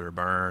people that are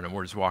burned, and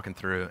we're just walking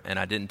through. And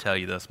I didn't tell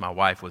you this, my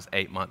wife was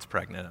 8 months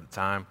pregnant at the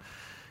time,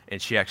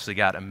 and she actually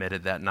got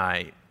admitted that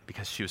night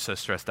because she was so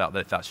stressed out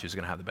that they thought she was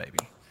going to have the baby.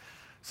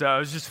 So it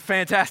was just a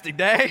fantastic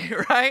day,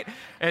 right?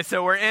 And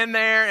so we're in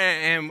there,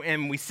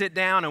 and we sit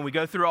down, and we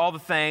go through all the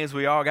things.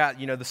 We all got,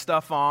 the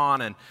stuff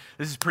on, and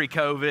this is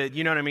pre-COVID,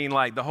 you know what I mean?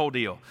 Like the whole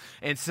deal.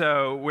 And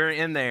so we're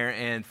in there,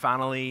 and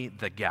finally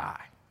the guy,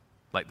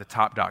 like the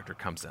top doctor,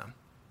 comes in. And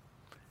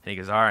he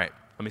goes, all right,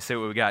 let me see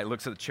what we got. He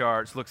looks at the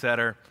charts, looks at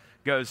her,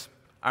 goes,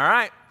 all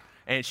right.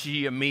 And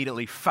she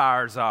immediately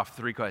fires off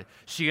 3 questions.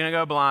 She going to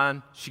go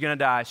blind? She going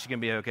to die? She going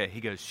to be okay? He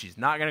goes, she's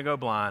not going to go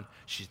blind.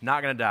 She's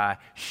not going to die.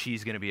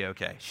 She's going to be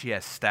okay. She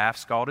has staph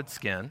scalded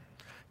skin.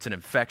 It's an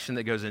infection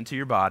that goes into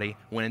your body,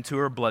 went into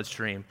her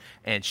bloodstream,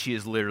 and she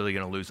is literally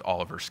going to lose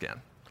all of her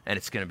skin. And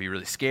it's going to be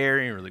really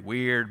scary and really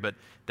weird, but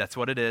that's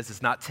what it is.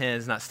 It's not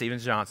TENS, not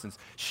Stevens Johnson's.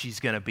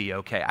 She's going to be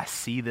okay. I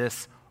see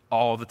this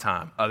all the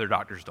time. Other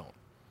doctors don't.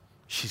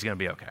 She's going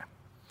to be okay.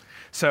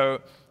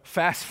 So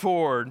fast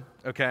forward,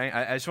 okay,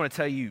 I just want to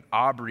tell you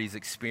Aubrey's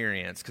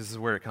experience, because this is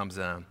where it comes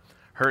in.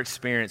 Her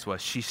experience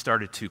was she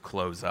started to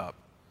close up.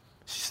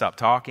 She stopped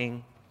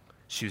talking.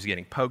 She was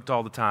getting poked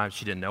all the time.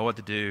 She didn't know what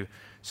to do,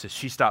 so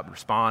she stopped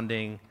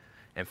responding.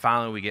 And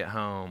finally we get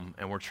home,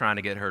 and we're trying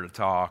to get her to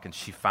talk, and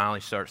she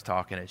finally starts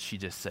talking, and she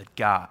just said,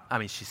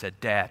 she said,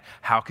 Dad,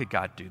 how could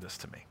God do this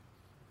to me?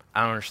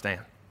 I don't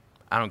understand.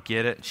 I don't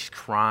get it. She's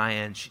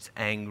crying. She's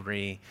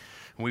angry.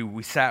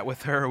 We sat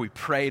with her, we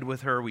prayed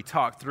with her, we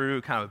talked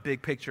through kind of a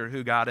big picture of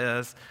who God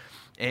is.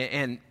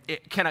 And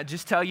can I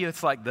just tell you,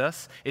 it's like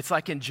this. It's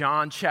like in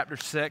John chapter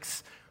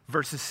 6,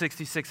 verses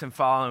 66 and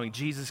following.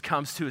 Jesus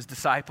comes to his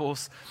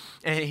disciples,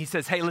 and he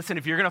says, hey, listen,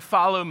 if you're going to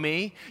follow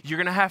me, you're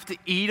going to have to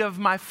eat of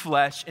my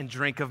flesh and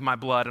drink of my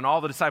blood. And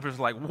all the disciples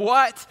are like,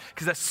 what?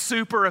 Because that's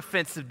super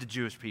offensive to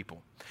Jewish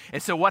people.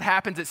 And so what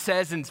happens, it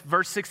says in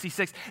verse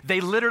 66,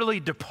 they literally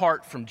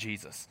depart from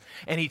Jesus.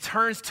 And he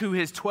turns to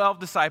his 12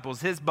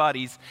 disciples, his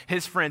buddies,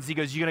 his friends. He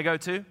goes, you going to go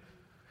too?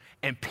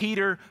 And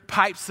Peter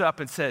pipes up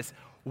and says,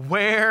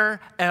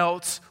 where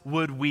else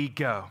would we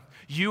go?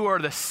 You are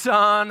the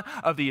Son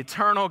of the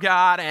eternal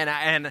God,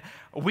 and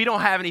we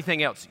don't have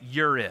anything else.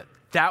 You're it.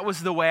 That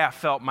was the way I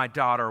felt my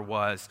daughter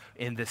was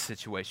in this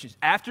situation.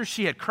 After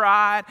she had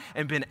cried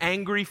and been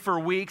angry for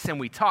weeks,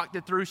 and we talked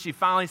it through, she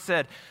finally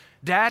said,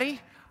 Daddy,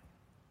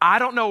 I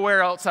don't know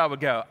where else I would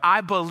go. I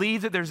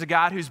believe that there's a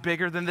God who's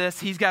bigger than this.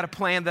 He's got a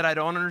plan that I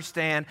don't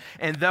understand.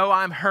 And though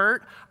I'm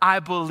hurt, I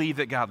believe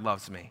that God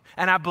loves me.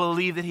 And I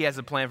believe that he has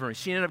a plan for me.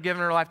 She ended up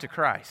giving her life to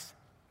Christ.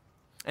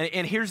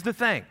 And here's the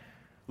thing.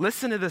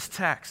 Listen to this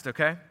text,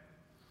 okay?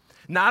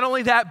 Not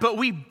only that, but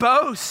we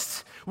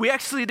boast We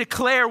actually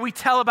declare, we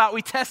tell about,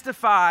 we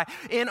testify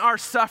in our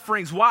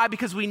sufferings. Why?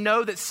 Because we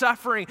know that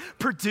suffering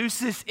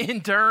produces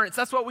endurance.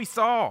 That's what we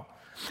saw.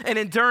 And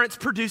endurance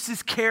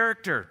produces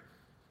character.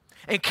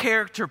 And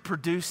character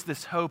produced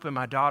this hope in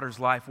my daughter's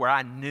life where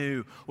I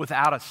knew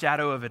without a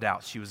shadow of a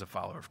doubt she was a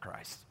follower of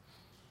Christ.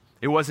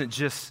 It wasn't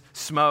just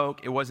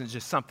smoke. It wasn't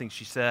just something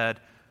she said.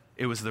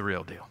 It was the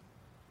real deal.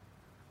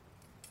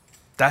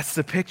 That's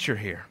the picture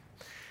here.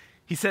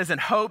 He says,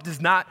 and hope does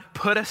not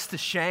put us to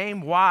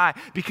shame. Why?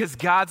 Because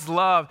God's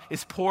love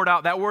is poured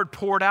out. That word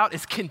poured out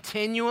is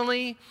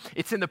continually,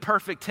 it's in the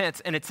perfect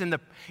tense, and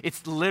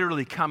it's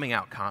literally coming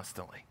out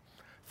constantly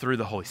through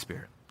the Holy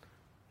Spirit.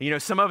 You know,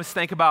 some of us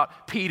think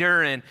about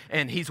Peter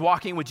and he's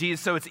walking with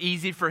Jesus, so it's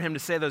easy for him to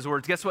say those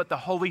words. Guess what? The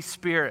Holy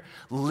Spirit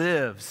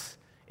lives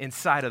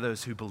inside of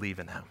those who believe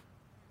in him.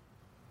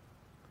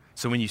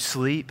 So when you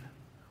sleep,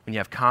 when you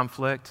have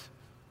conflict,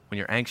 when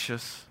you're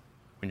anxious,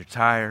 when you're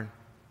tired,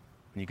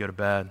 when you go to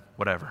bed,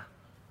 whatever,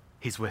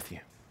 he's with you.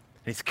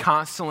 And he's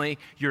constantly,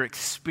 you're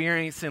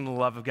experiencing the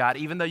love of God.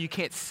 Even though you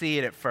can't see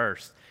it at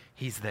first,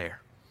 he's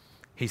there.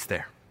 He's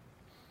there.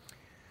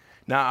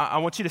 Now, I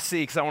want you to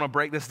see, because I want to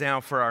break this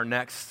down for our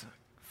next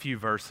few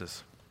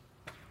verses.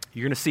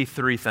 You're going to see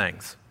three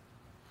things.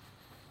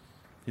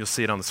 You'll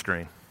see it on the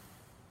screen.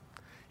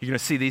 You're going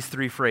to see these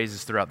three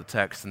phrases throughout the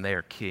text, and they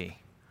are key.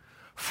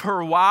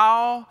 For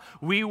while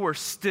we were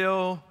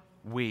still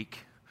weak,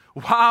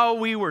 while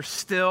we were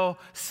still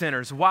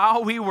sinners,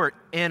 while we were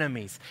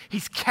enemies,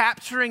 he's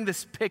capturing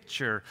this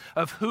picture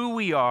of who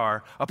we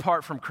are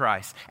apart from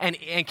Christ. And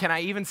can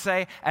I even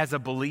say, as a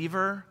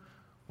believer,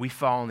 we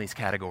fall in these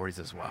categories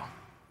as well.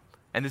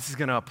 And this is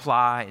going to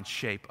apply and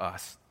shape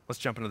us. Let's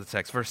jump into the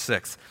text. Verse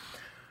 6.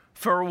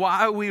 For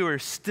while we were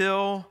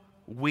still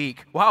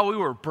weak, while we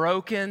were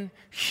broken,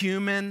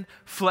 human,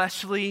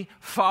 fleshly,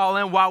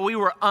 fallen, while we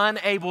were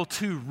unable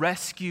to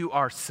rescue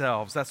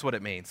ourselves, that's what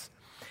it means.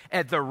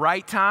 At the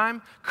right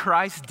time,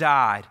 Christ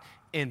died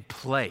in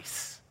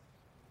place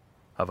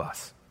of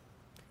us,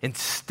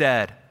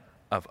 instead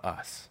of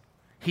us.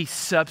 He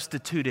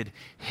substituted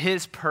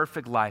his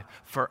perfect life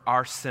for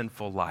our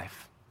sinful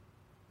life.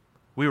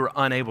 We were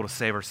unable to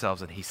save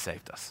ourselves, and he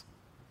saved us.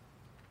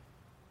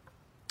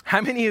 How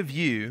many of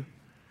you,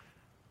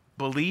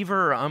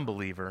 believer or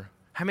unbeliever,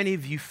 how many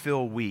of you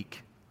feel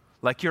weak,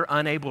 like you're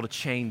unable to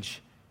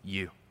change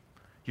you?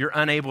 You're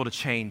unable to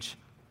change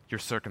your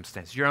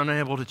circumstance. You're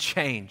unable to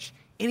change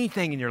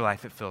anything in your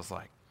life, it feels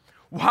like.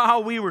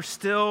 While we were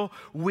still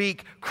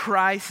weak,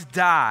 Christ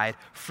died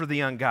for the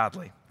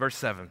ungodly. Verse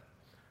 7.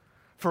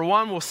 For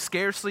one will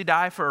scarcely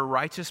die for a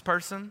righteous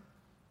person.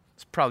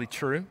 It's probably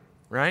true,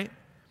 right?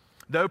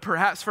 Though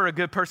perhaps for a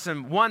good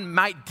person, one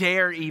might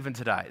dare even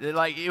to die.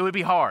 Like, it would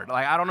be hard.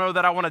 Like, I don't know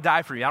that I want to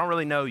die for you. I don't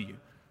really know you,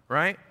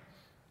 right?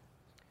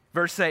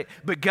 Verse 8,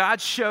 but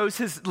God shows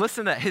his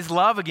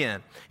love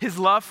again, his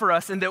love for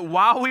us, and that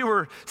while we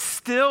were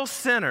still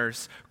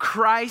sinners,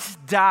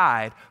 Christ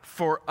died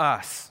for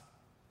us.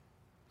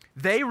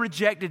 They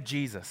rejected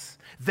Jesus.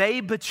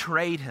 They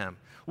betrayed him.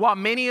 While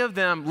many of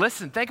them,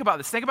 listen, think about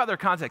this. Think about their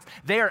context.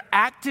 They are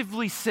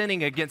actively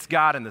sinning against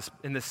God in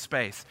this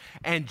space,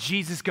 and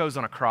Jesus goes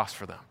on a cross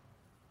for them.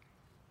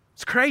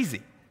 It's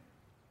crazy.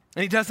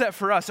 And he does that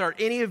for us. Are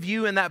any of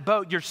you in that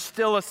boat? You're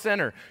still a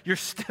sinner. You're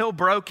still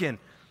broken.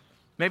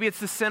 Maybe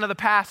it's the sin of the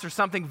past or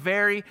something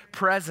very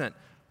present.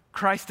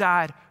 Christ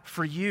died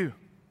for you.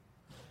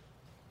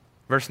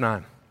 Verse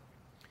 9.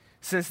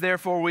 Since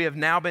therefore we have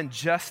now been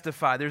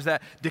justified, there's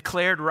that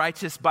declared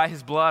righteous by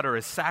his blood or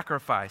his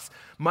sacrifice,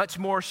 much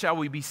more shall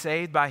we be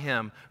saved by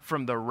him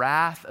from the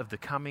wrath of the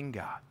coming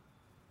God.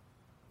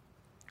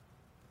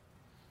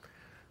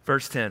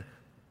 Verse 10,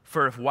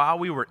 for if while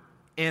we were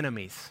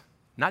enemies,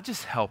 not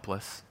just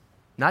helpless,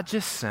 not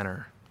just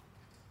sinner,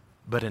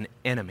 but an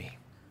enemy.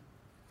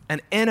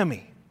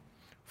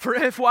 For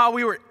if while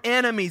we were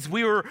enemies,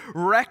 we were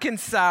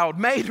reconciled,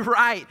 made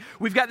right.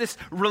 We've got this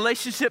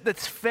relationship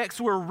that's fixed.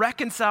 We're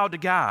reconciled to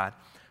God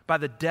by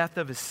the death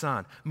of his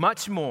son.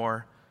 Much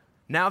more,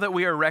 now that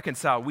we are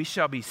reconciled, we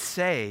shall be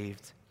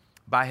saved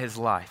by his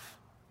life.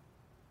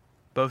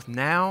 Both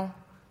now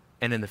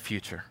and in the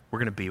future, we're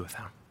going to be with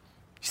him.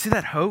 You see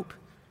that hope?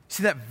 You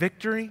see that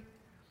victory?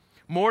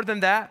 More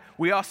than that,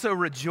 we also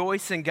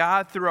rejoice in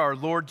God through our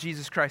Lord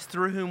Jesus Christ,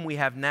 through whom we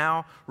have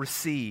now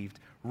received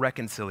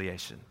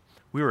reconciliation.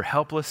 We were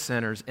helpless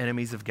sinners,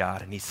 enemies of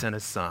God, and he sent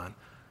his son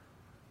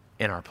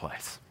in our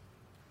place.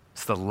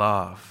 It's the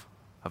love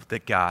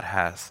that God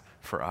has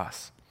for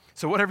us.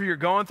 So whatever you're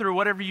going through,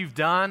 whatever you've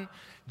done,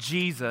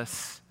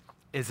 Jesus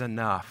is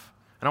enough.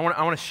 And I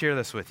want to share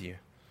this with you.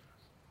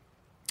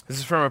 This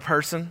is from a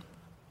person,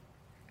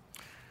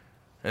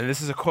 and this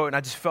is a quote, and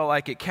I just felt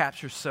like it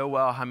captures so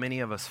well how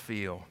many of us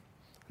feel.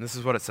 And this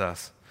is what it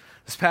says.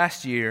 This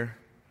past year,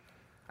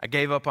 I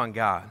gave up on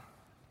God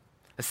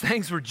as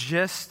things were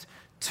just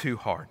too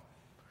hard.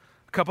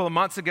 A couple of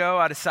months ago,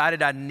 I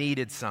decided I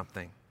needed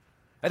something.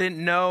 I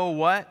didn't know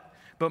what,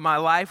 but my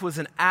life was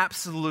an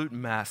absolute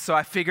mess. So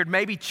I figured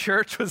maybe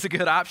church was a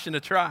good option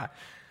to try.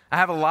 I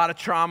have a lot of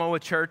trauma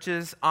with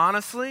churches.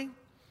 Honestly,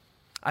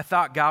 I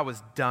thought God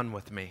was done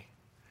with me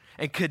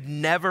and could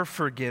never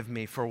forgive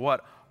me for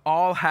what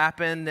all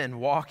happened and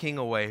walking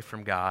away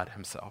from God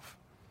himself.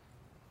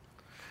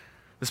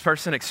 This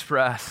person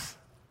expressed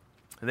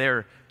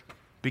they're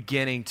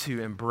beginning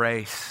to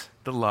embrace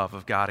the love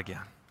of God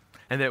again.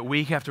 And that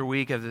week after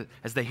week,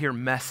 as they hear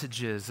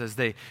messages, as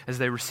they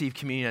receive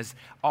communion, as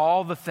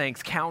all the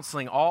things,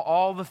 counseling,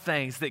 all the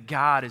things that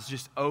God is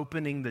just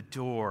opening the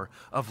door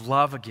of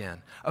love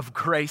again, of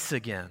grace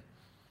again.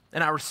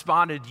 And I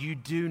responded, you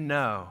do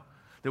know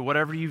that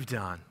whatever you've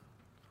done,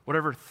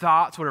 whatever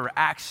thoughts, whatever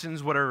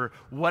actions,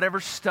 whatever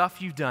stuff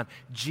you've done,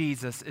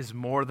 Jesus is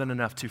more than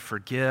enough to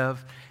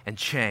forgive and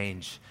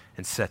change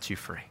and set you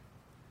free.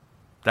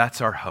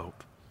 That's our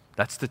hope.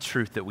 That's the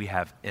truth that we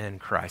have in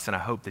Christ, and I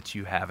hope that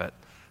you have it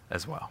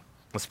as well.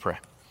 Let's pray.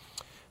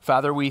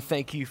 Father, we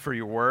thank you for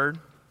your word.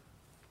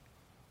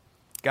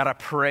 God, I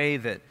pray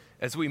that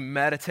as we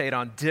meditate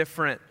on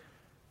different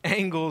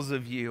angles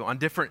of you, on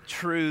different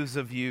truths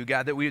of you,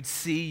 God, that we would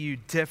see you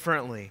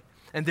differently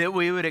and that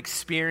we would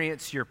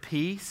experience your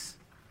peace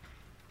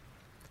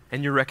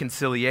and your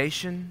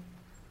reconciliation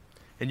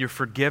and your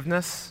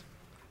forgiveness,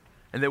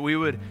 and that we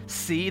would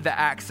see the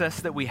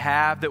access that we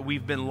have that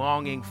we've been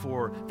longing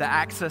for, the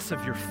access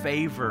of your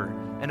favor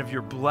and of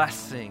your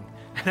blessing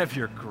and of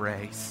your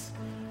grace.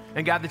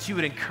 And God, that you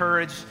would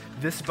encourage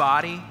this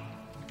body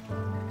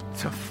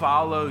to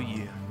follow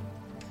you,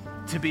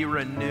 to be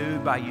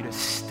renewed by you, to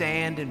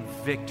stand in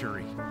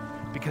victory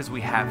because we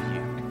have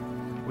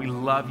you. We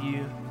love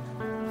you,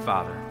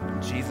 Father.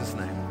 In Jesus'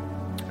 name,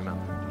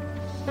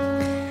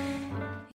 amen.